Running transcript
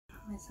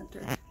my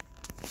center.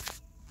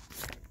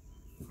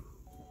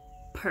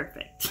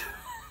 Perfect.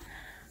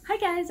 Hi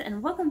guys,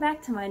 and welcome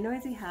back to my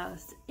noisy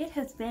house. It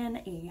has been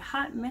a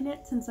hot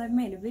minute since I've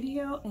made a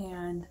video,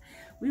 and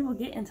we will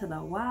get into the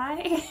why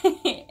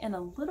in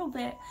a little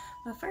bit.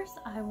 But first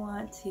I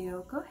want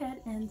to go ahead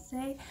and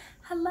say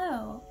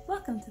hello.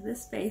 Welcome to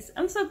this space.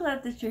 I'm so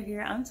glad that you're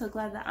here. I'm so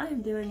glad that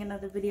I'm doing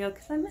another video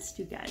because I missed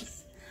you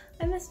guys.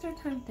 I missed our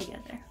time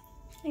together.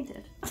 I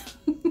did.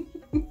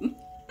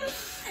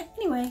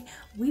 Anyway,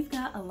 we've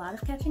got a lot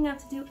of catching up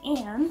to do,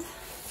 and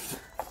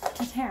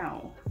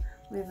ta-tow,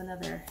 we have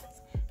another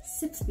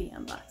Sipsby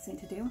unboxing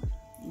to do.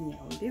 Yeah,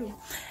 we do.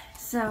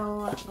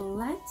 So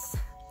let's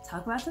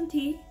talk about some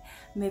tea,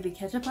 maybe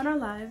catch up on our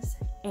lives,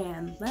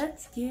 and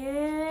let's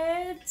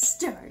get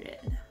started.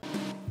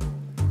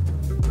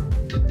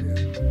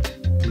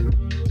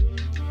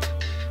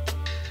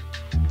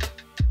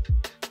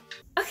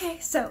 Okay,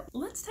 so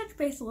let's touch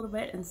base a little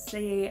bit and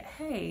say,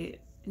 hey,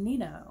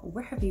 Nina,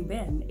 where have you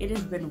been? It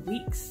has been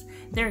weeks.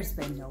 There's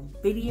been no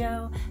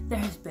video, there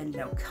has been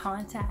no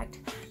contact,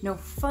 no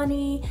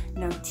funny,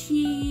 no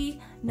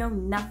tea, no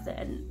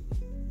nothing.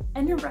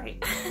 And you're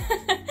right.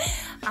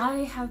 I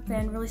have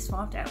been really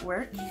swamped at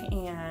work,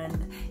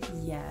 and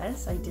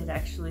yes, I did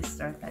actually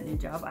start that new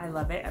job. I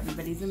love it.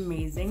 Everybody's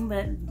amazing,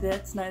 but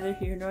that's neither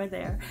here nor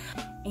there.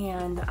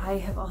 And I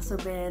have also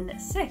been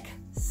sick.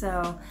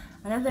 So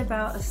another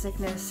bout of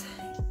sickness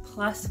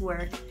plus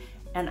work.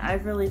 And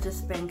I've really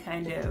just been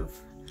kind of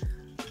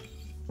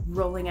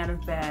rolling out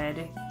of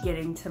bed,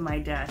 getting to my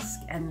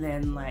desk, and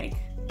then like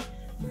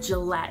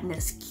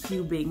gelatinous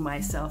cubing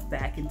myself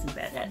back into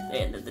bed at the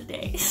end of the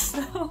day.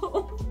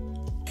 So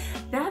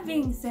that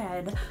being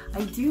said,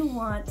 I do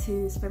want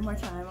to spend more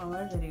time on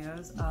my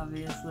videos,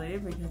 obviously,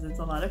 because it's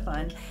a lot of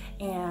fun,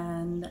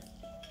 and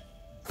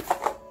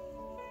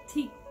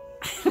tea.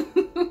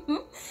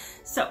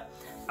 So,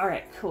 all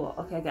right, cool.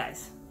 Okay,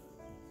 guys.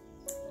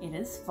 It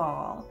is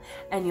fall,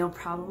 and you'll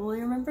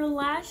probably remember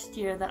last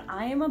year that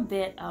I am a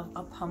bit of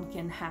a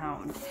pumpkin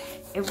hound.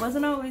 It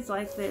wasn't always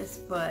like this,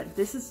 but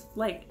this is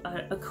like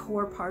a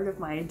core part of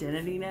my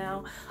identity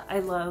now. I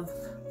love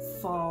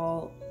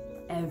fall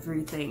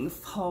everything.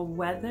 Fall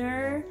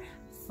weather,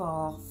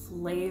 fall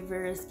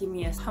flavors. Give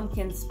me a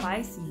pumpkin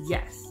spice,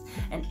 yes.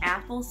 An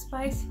apple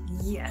spice,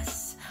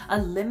 yes.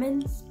 A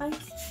lemon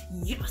spice,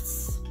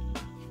 yes.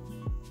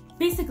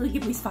 Basically,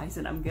 give me spice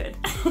and I'm good.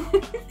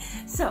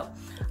 So,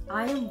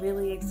 I am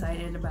really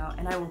excited about,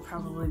 and I will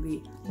probably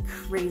be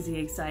crazy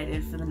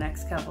excited for the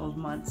next couple of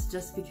months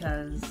just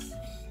because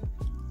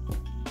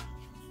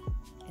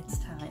it's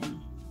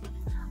time.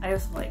 I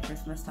also like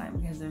Christmas time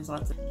because there's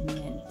lots of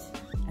mint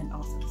and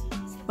all sorts of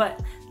things.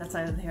 But that's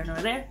neither here nor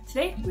there.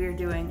 Today, we're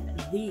doing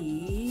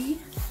the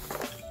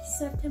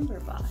September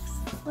box.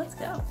 Let's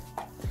go.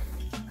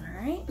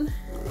 All right.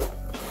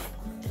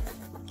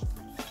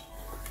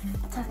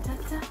 Ta ta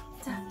ta.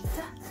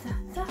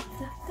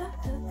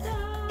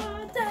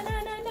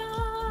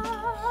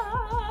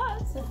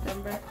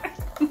 September.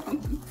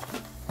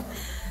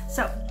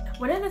 So,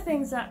 one of the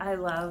things that I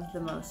love the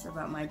most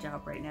about my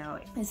job right now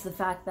is the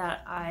fact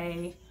that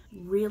I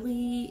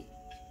really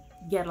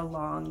get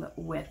along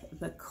with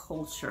the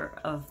culture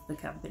of the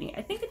company.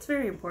 I think it's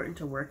very important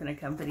to work in a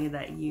company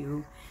that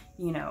you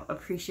know,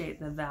 appreciate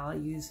the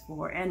values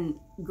for. And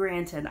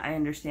granted, I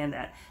understand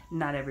that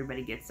not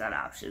everybody gets that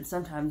option.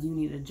 Sometimes you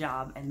need a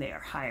job and they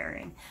are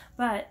hiring.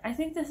 But I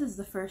think this is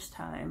the first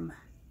time.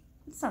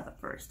 It's not the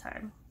first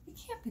time. It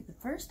can't be the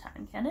first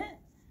time, can it?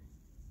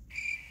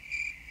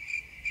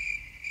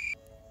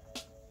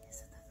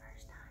 Is it the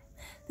first time?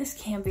 This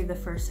can be the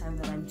first time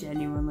that I've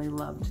genuinely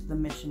loved the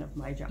mission of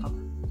my job.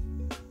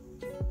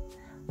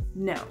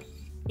 No,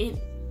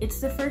 it's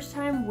the first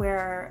time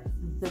where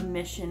the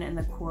mission and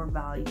the core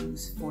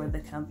values for the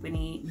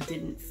company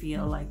didn't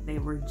feel like they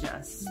were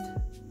just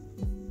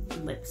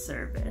lip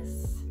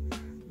service.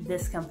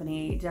 This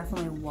company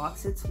definitely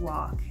walks its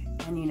walk,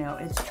 and you know,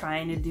 it's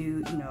trying to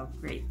do, you know,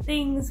 great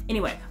things.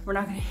 Anyway,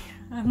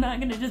 I'm not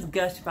gonna just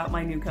gush about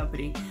my new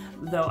company,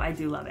 though I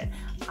do love it.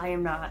 I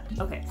am not.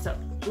 Okay, so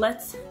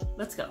let's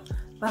go.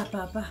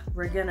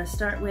 We're gonna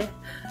start with,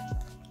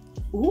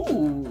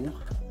 ooh.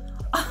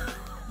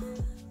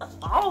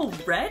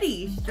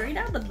 Already, straight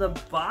out of the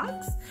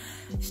box?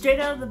 Straight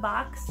out of the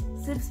box,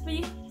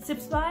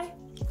 Sipsby?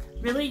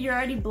 Really, you're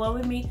already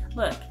blowing me?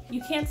 Look,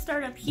 you can't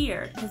start up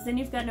here, because then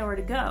you've got nowhere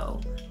to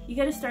go. You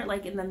gotta start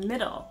like in the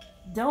middle.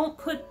 Don't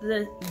put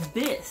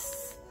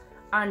this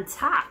on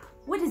top.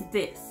 What is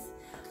this?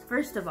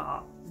 First of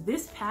all,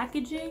 this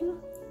packaging,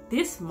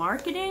 this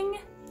marketing,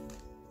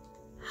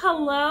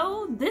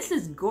 hello, this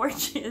is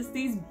gorgeous.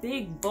 These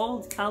big,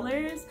 bold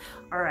colors.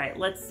 All right,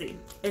 let's see.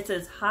 It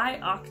says high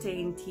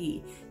octane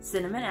tea,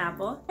 cinnamon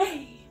apple.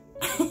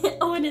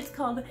 Oh, and it's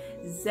called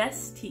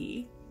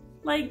Zesty.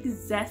 Like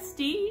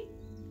zesty?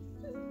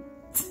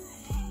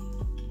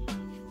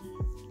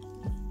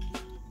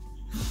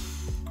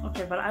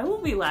 Okay, but I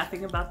will be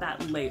laughing about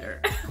that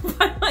later.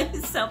 By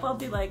myself, I'll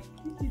be like,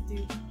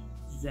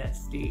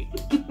 zesty.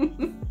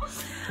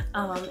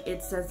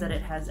 It says that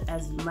it has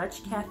as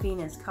much caffeine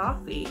as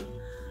coffee.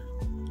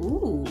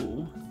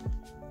 Ooh.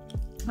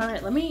 All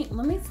right, let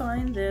me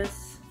find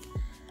this.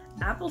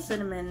 Apple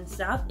cinnamon,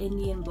 South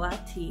Indian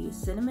black tea,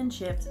 cinnamon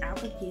chips,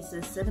 apple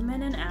pieces,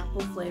 cinnamon and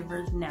apple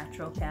flavors,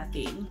 natural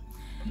caffeine.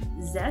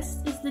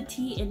 Zest is the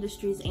tea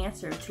industry's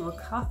answer to a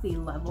coffee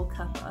level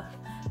cuppa.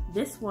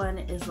 This one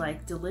is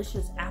like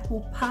delicious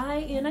apple pie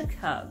in a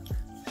cup.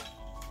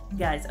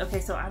 Guys, okay,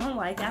 so I don't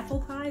like apple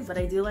pie, but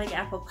I do like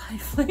apple pie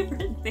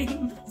flavored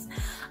things.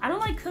 I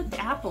don't like cooked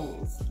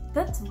apples.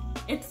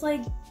 It's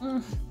like,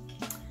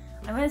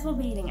 I might as well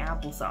be eating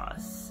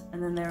applesauce,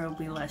 and then there will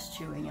be less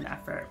chewing and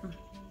effort.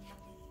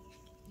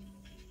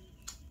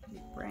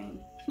 Brain.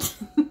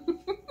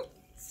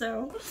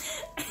 So,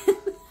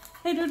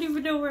 I don't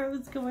even know where I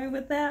was going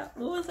with that.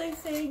 What was I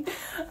saying?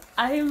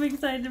 I am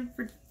excited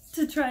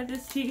to try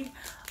this tea.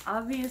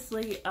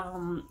 Obviously,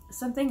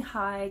 something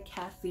high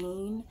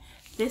caffeine.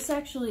 This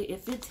actually,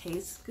 if it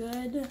tastes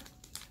good,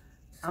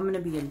 I'm gonna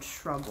be in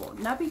trouble.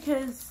 Not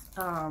because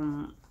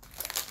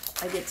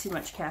I get too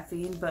much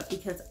caffeine, but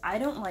because I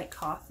don't like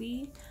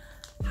coffee.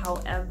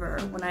 However,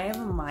 when I have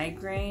a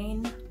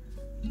migraine,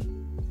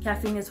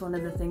 caffeine is one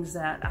of the things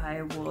that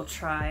I will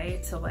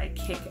try to like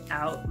kick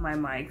out my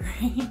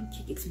migraine,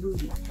 kick its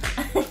booty.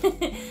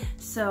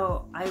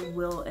 So I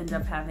will end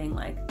up having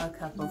like a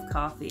cup of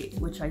coffee,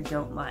 which I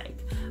don't like.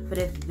 But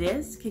if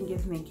this can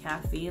give me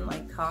caffeine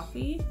like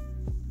coffee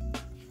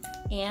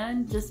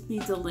and just be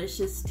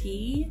delicious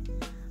tea,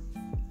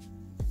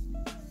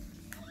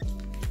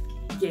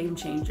 game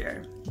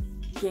changer.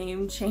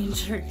 Game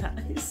changer,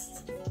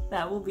 guys.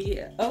 That will be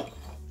it. Oh,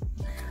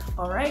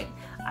 all right.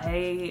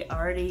 I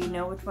already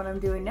know which one I'm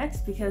doing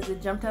next because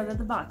it jumped out of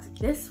the box.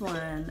 This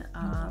one,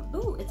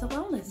 ooh, it's a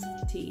wellness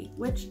tea,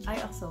 which I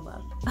also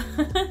love.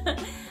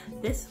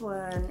 This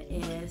one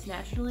is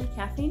naturally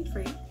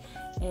caffeine-free.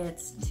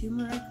 It's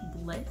turmeric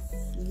bliss,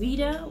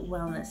 Vita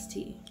wellness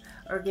tea,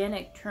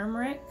 organic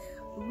turmeric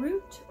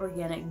root,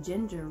 organic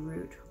ginger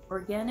root,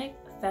 organic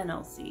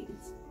fennel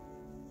seeds.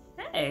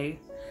 Hey,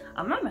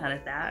 I'm not mad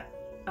at that.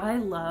 I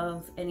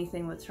love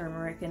anything with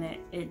turmeric in it.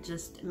 It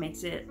just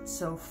makes it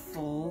so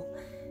full.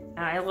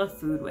 And I love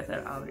food with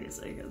it,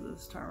 obviously, because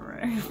it's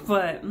turmeric.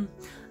 But I'm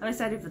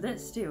excited for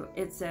this, too.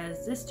 It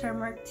says, this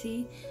turmeric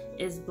tea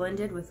is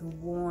blended with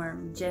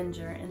warm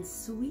ginger and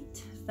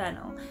sweet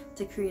fennel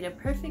to create a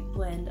perfect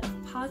blend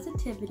of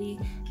positivity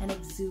and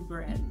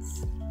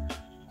exuberance.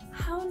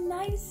 How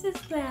nice is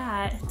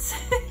that?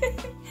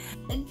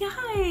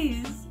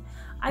 Guys,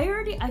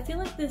 I feel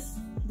like this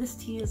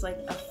tea is like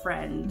a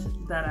friend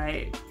that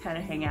I kind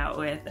of hang out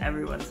with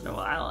every once in a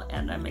while,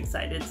 and I'm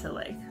excited to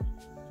like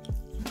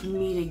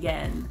meet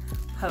again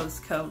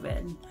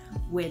post-COVID,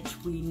 which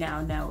we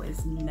now know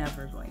is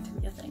never going to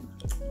be a thing.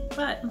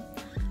 But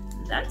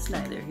that's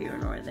neither here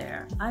nor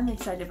there. I'm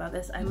excited about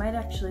this. I might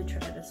actually try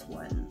this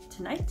one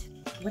tonight.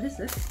 What is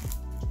this?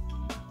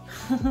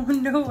 Oh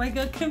no, I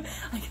got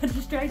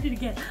distracted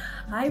again.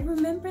 I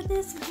remember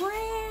this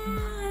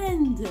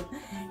brand.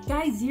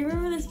 Guys, you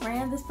remember this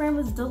brand? This brand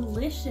was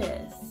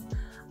delicious.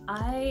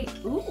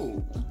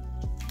 Ooh.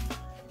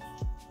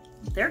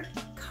 They're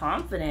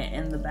confident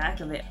in the back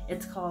of it.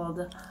 It's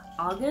called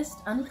August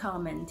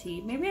Uncommon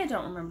Tea. Maybe I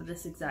don't remember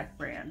this exact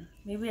brand.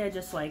 Maybe I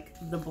just like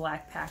the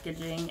black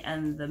packaging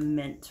and the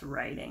mint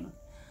writing.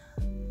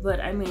 But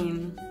I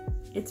mean,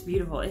 it's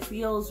beautiful. It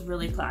feels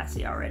really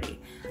classy already.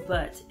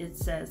 But it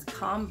says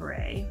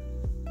Cambrai.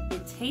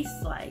 It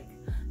tastes like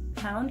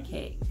pound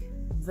cake,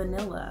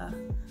 vanilla,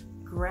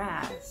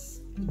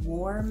 grass,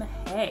 warm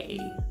hay.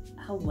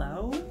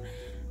 Hello?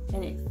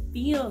 And it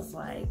feels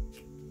like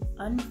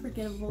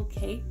unforgettable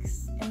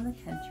cakes in the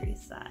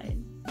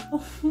countryside.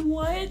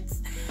 What?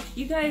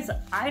 You guys,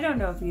 I don't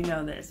know if you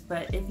know this,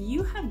 but if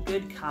you have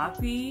good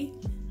coffee,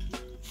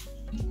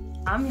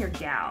 I'm your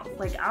gal.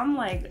 Like, I'm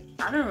like,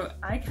 I don't know,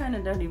 I kind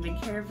of don't even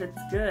care if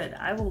it's good.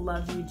 I will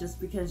love you just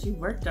because you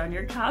worked on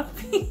your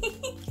coffee.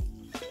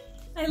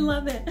 I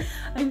love it.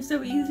 I'm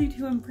so easy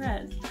to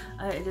impress.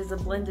 It is a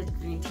blended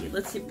green tea.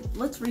 Let's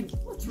read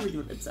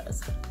what it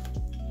says.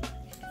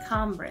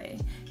 Cambrai,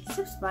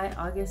 Sipsby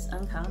August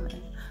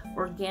Uncommon,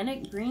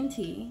 organic green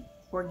tea,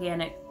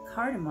 organic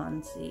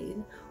cardamom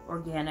seed,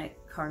 organic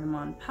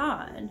cardamom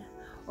pod,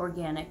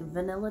 organic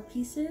vanilla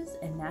pieces,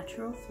 and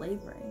natural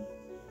flavoring.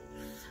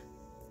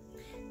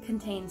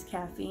 Contains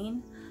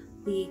caffeine.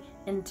 The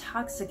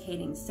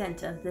intoxicating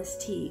scent of this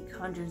tea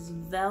conjures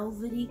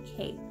velvety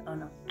cake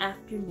on an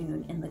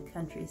afternoon in the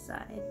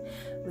countryside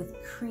with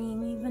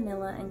creamy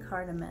vanilla and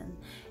cardamom.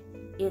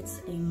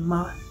 It's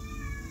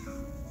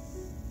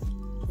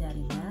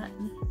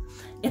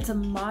a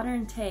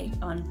modern take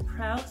on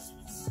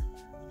Proust's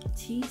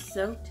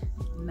tea-soaked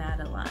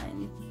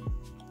Madeleine.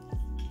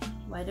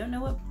 Well, I don't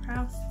know what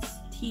Proust's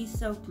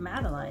tea-soaked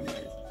Madeleine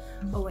is.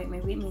 Oh wait,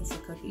 maybe it means the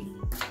cookie,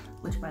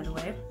 which, by the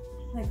way,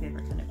 my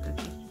favorite kind of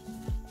cookie.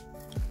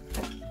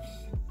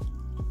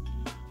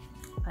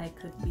 I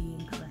could be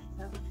incorrect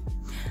though.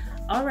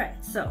 All right,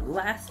 so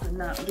last but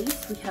not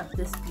least, we have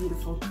this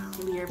beautiful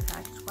clear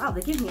package. Wow,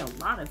 they gave me a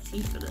lot of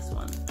tea for this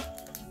one.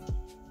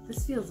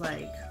 This feels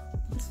like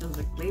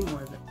way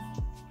more than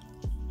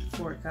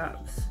 4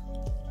 cups.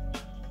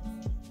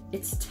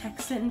 It's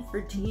Texan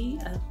for tea.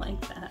 I like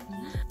that.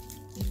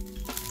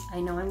 I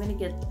know I'm gonna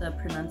get the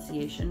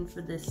pronunciation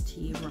for this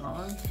tea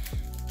wrong.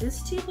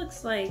 This tea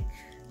looks like,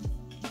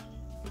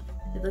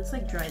 it looks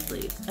like dried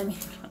leaves. I mean,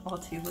 all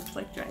tea looks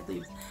like dried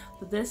leaves,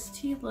 but this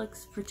tea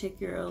looks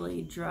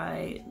particularly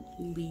dry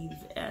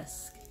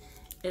leaf-esque.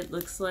 It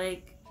looks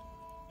like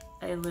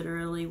I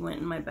literally went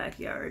in my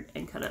backyard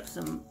and cut up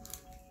some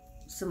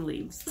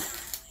leaves.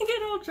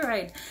 Get all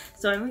dried.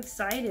 So I'm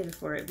excited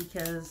for it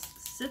because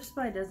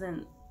Sipsby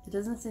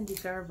doesn't send you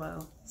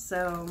carbo.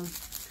 So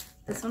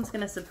this one's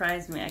gonna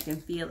surprise me. I can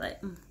feel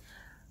it.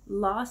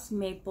 Lost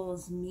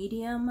Maples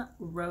medium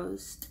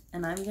roast,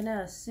 and I'm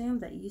gonna assume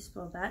that you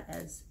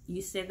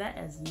say that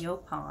as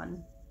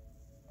Yopon.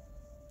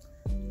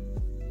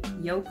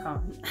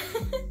 Yopon.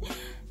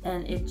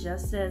 And it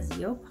just says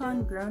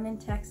Yopon grown in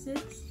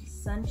Texas,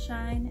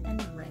 sunshine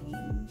and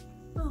rain.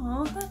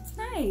 Oh, that's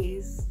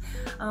nice.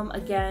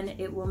 Again,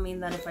 it will mean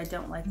that if I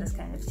don't like this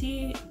kind of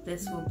tea,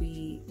 this will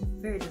be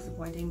very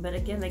disappointing. But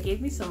again, they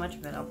gave me so much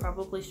of it, I'll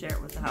probably share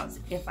it with the house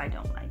if I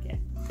don't like it.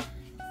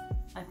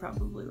 I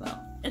probably will.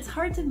 It's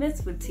hard to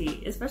miss with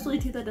tea, especially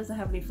tea that doesn't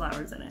have any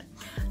flowers in it.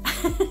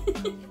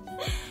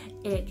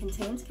 It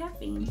contains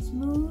caffeine,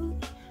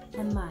 smooth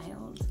and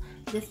mild.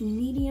 This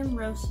medium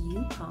roast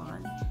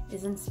Yukon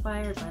is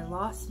inspired by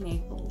Lost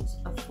Maples,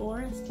 a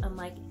forest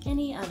unlike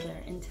any other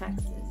in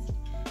Texas.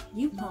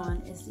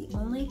 Yukon is the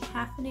only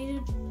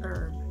caffeinated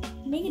herb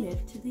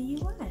native to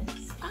the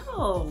US.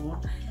 Oh,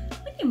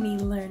 look at me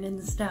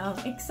learning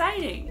stuff.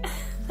 Exciting.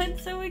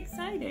 That's so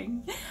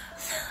exciting.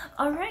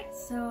 All right,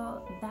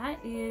 so that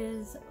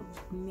is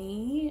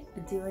me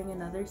doing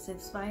another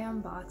Sipsby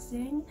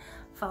unboxing.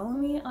 Follow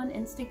me on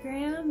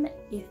Instagram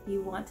if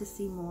you want to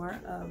see more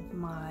of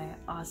my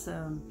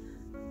awesome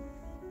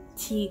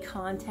tea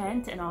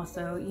content, and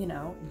also, you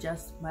know,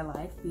 just my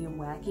life being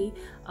wacky,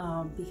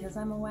 because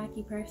I'm a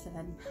wacky person.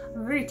 I'm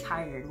a very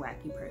tired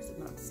wacky person,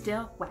 but I'm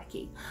still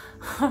wacky.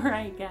 All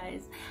right,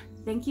 guys,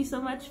 thank you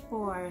so much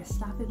for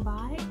stopping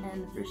by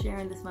and for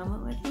sharing this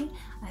moment with me.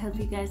 I hope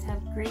you guys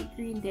have great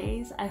green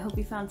days. I hope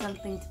you found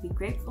something to be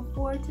grateful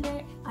for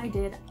today. I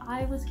did.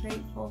 I was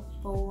grateful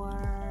for,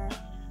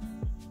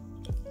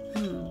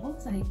 what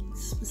was I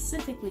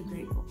specifically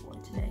grateful for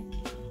today?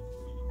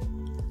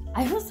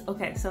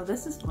 Okay, so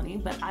this is funny,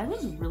 but I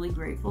was really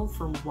grateful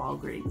for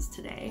Walgreens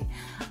today.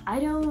 I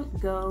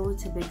don't go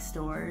to big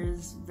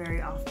stores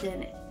very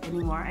often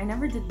anymore. I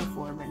never did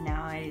before, but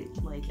now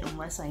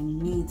unless I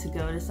need to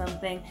go to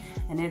something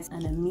and it's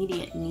an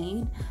immediate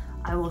need,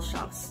 I will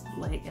shop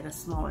like at a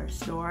smaller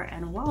store,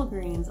 and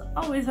Walgreens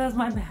always has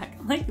my back.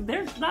 Like,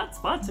 they're not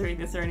sponsoring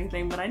this or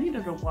anything, but I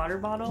needed a water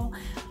bottle,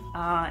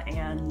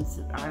 and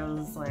I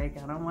was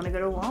like, I don't want to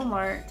go to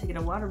Walmart to get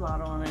a water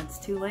bottle, and it's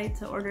too late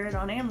to order it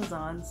on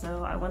Amazon,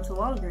 so I went to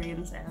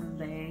Walgreens and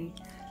they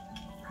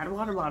had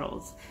water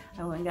bottles.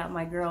 I went and got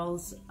my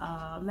girls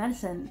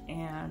medicine,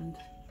 and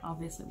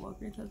obviously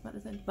Walgreens has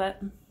medicine,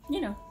 but you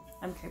know,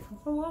 I'm grateful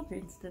for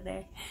Walgreens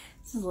today.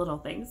 This is little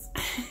things.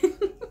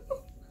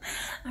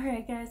 All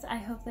right, guys, I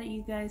hope that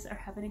you guys are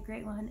having a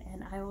great one,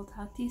 and I will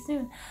talk to you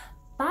soon.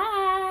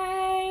 Bye!